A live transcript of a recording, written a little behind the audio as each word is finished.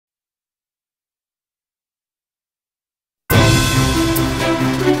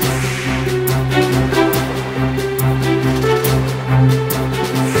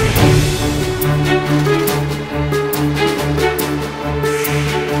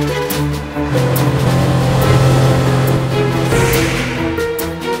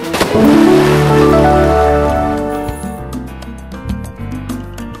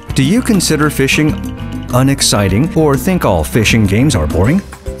Do you consider fishing unexciting or think all fishing games are boring?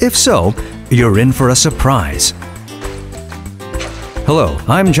 If so, you're in for a surprise. Hello,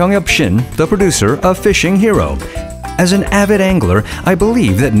 I'm Jung-Yup Shin, the producer of Fishing Hero. As an avid angler, I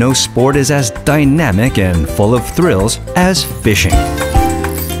believe that no sport is as dynamic and full of thrills as fishing.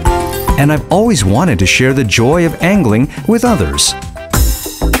 And I've always wanted to share the joy of angling with others.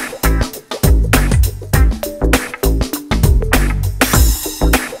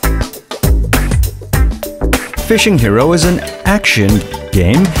 Fishing Hero is an action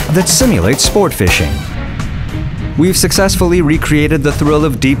game that simulates sport fishing. We've successfully recreated the thrill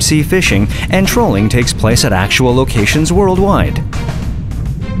of deep-sea fishing, and trolling takes place at actual locations worldwide.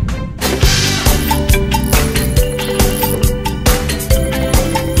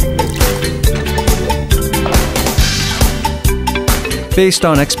 Based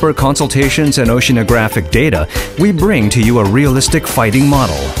on expert consultations and oceanographic data, we bring to you a realistic fighting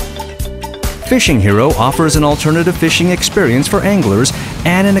model. Fishing Hero offers an alternative fishing experience for anglers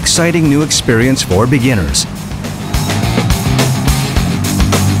and an exciting new experience for beginners.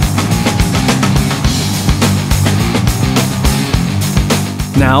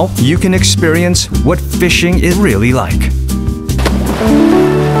 Now you can experience what fishing is really like.